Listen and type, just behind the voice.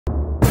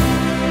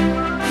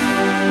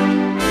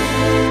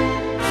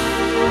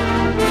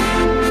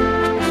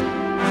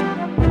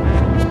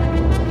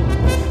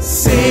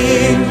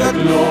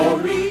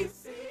glory.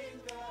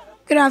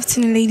 Good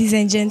afternoon, ladies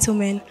and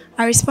gentlemen.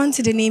 I respond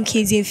to the name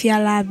KZ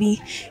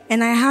Fialabi,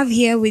 and I have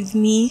here with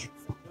me.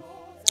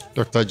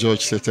 Dr.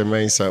 George Tetteh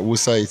Mensah,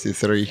 Wosa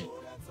 83.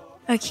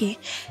 Okay,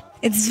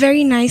 it's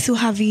very nice to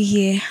have you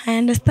here. I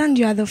understand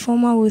you are the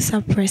former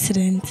Wosa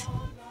president.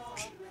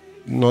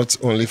 Not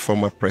only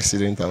former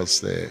president, I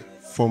was the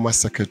former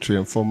secretary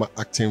and former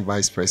acting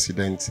vice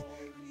president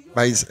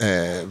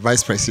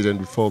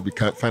before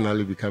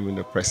finally becoming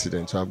the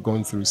president. So I've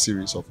gone through a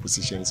series of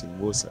positions in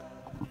Wosa.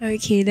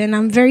 Okay, then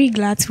I'm very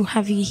glad to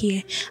have you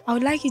here. I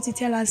would like you to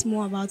tell us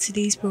more about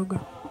today's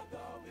program.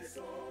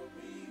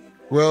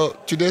 Well,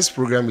 today's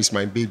program is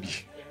my baby.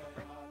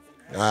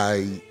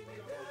 I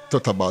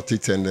thought about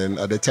it, and then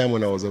at the time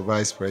when I was a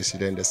vice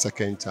president, the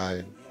second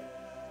time,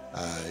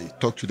 I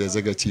talked to the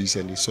executives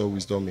and they saw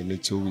wisdom in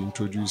it, so we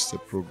introduced the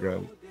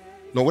program.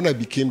 Now, when I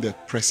became the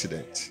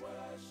president,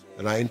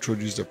 and I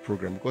introduced the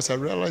program, because I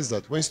realized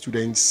that when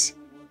students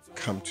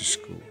come to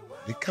school,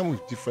 they come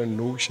with different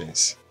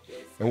notions.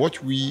 And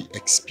what we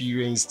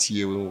experienced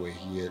here when we were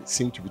here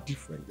seemed to be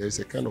different. There's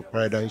a kind of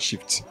paradigm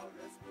shift.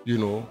 You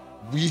know,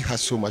 we had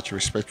so much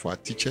respect for our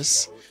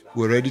teachers.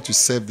 We were ready to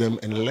serve them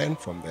and learn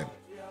from them.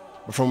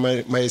 But from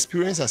my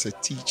experience as a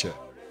teacher,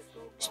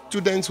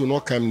 students will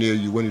not come near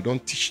you when you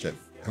don't teach them.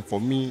 And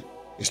for me,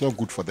 it's not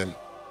good for them.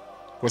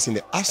 Because in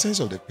the absence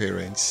of the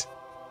parents,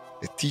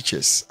 the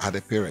teachers are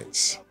the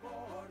parents.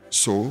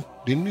 So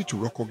they need to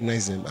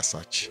recognize them as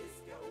such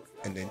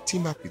and then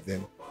team up with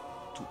them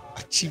to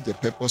achieve the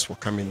purpose for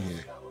coming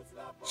here.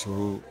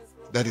 So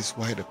that is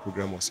why the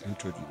program was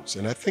introduced.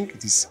 And I think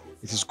it is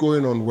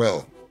going on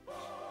well.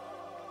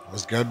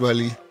 Because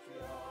gradually,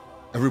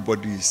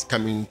 everybody is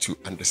coming to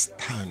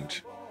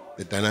understand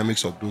the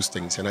dynamics of those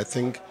things. And I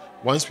think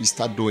once we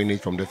start doing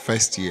it from the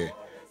first year,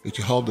 it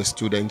will help the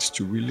students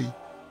to really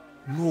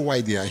know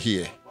why they are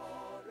here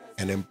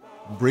and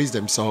embrace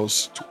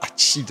themselves to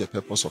achieve the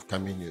purpose of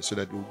coming here, so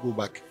that they will go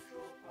back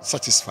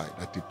satisfied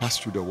that they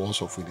passed through the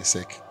walls of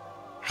Winnipeg,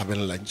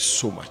 having learned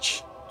so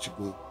much to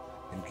go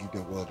and give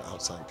the world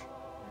outside.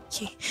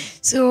 Okay,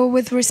 so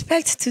with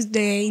respect to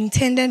the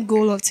intended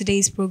goal of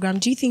today's program,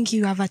 do you think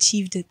you have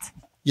achieved it?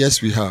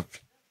 Yes, we have,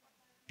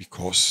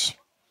 because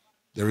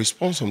the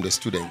response from the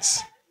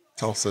students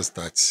tells us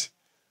that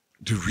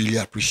they really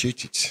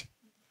appreciate it.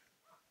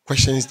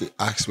 Questions they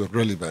asked were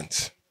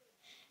relevant.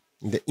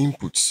 The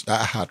inputs that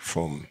I had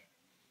from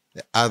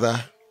the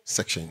other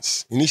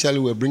sections. Initially,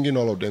 we were bringing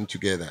all of them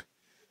together.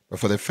 But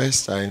for the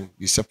first time,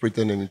 we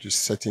separated them into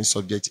certain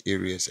subject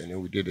areas, and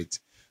then we did it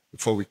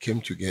before we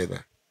came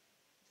together.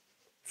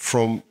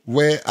 From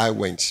where I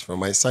went,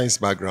 from my science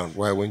background,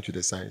 where I went to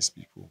the science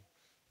people,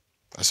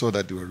 I saw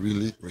that they were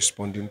really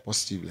responding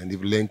positively, and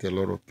they've learned a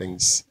lot of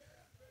things.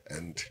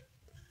 And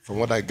from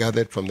what I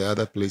gathered from the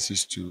other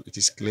places too, it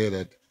is clear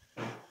that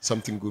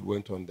something good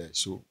went on there.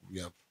 So we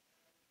have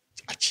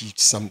achieved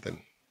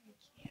something.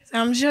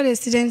 I'm sure the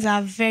students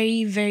are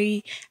very,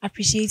 very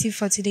appreciative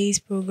for today's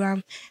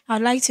program.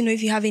 I'd like to know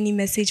if you have any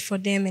message for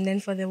them and then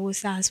for the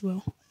Wosa as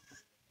well.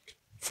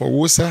 For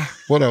Wosa,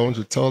 what I want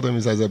to tell them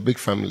is, as a big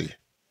family,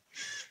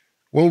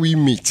 when we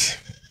meet,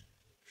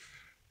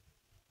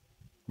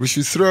 we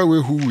should throw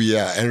away who we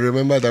are and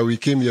remember that we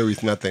came here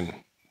with nothing.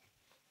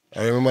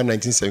 I remember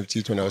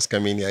 1978 when I was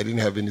coming here, I didn't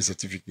have any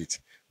certificate.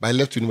 But I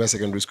left University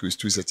Secondary School with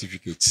 2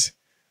 certificates.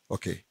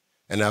 Okay.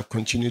 And I've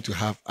continued to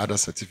have other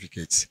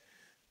certificates.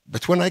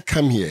 But when I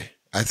come here,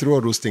 I throw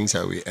all those things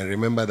away and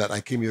remember that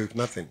I came here with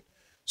nothing.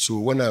 So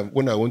when I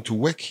want to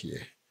work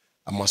here,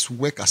 I must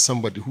work as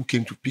somebody who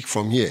came to pick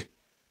from here,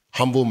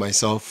 humble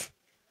myself,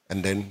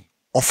 and then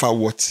offer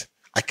what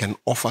I can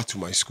offer to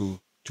my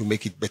school to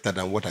make it better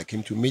than what I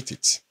came to meet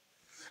it.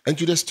 And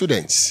to the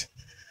students,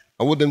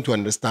 I want them to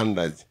understand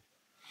that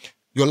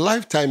your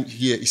lifetime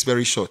here is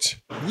very short.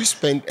 We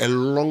spent a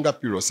longer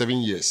period, 7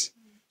 years.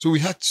 So we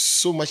had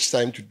so much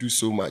time to do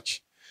so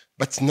much.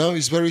 But now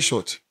it's very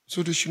short.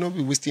 So they should not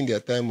be wasting their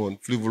time on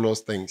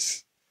frivolous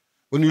things.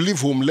 When you leave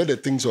home, let the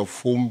things of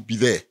home be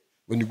there.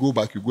 When you go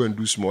back, you go and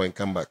do small and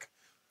come back.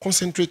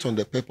 Concentrate on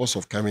the purpose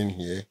of coming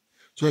here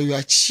so that you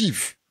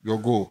achieve your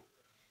goal.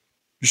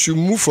 You should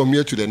move from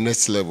here to the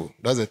next level.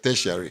 That's a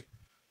tertiary.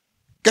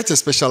 Get a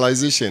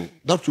specialization.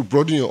 That will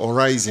broaden your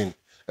horizon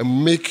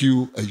and make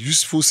you a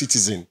useful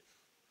citizen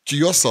to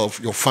yourself,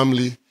 your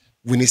family,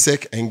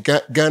 Winnipeg, and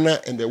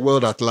Ghana, and the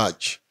world at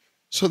large,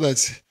 so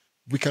that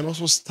we can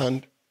also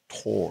stand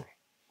tall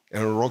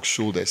and rub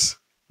shoulders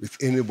with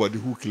anybody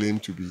who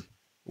claims to be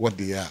what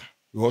they are.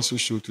 We also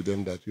show to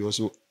them that we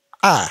also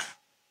are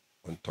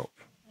on top.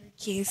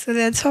 Okay, so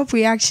the top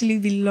we actually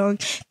belong.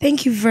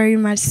 Thank you very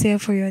much, sir,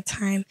 for your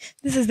time.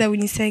 This is the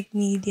Winnipeg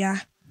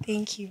Media.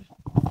 Thank you.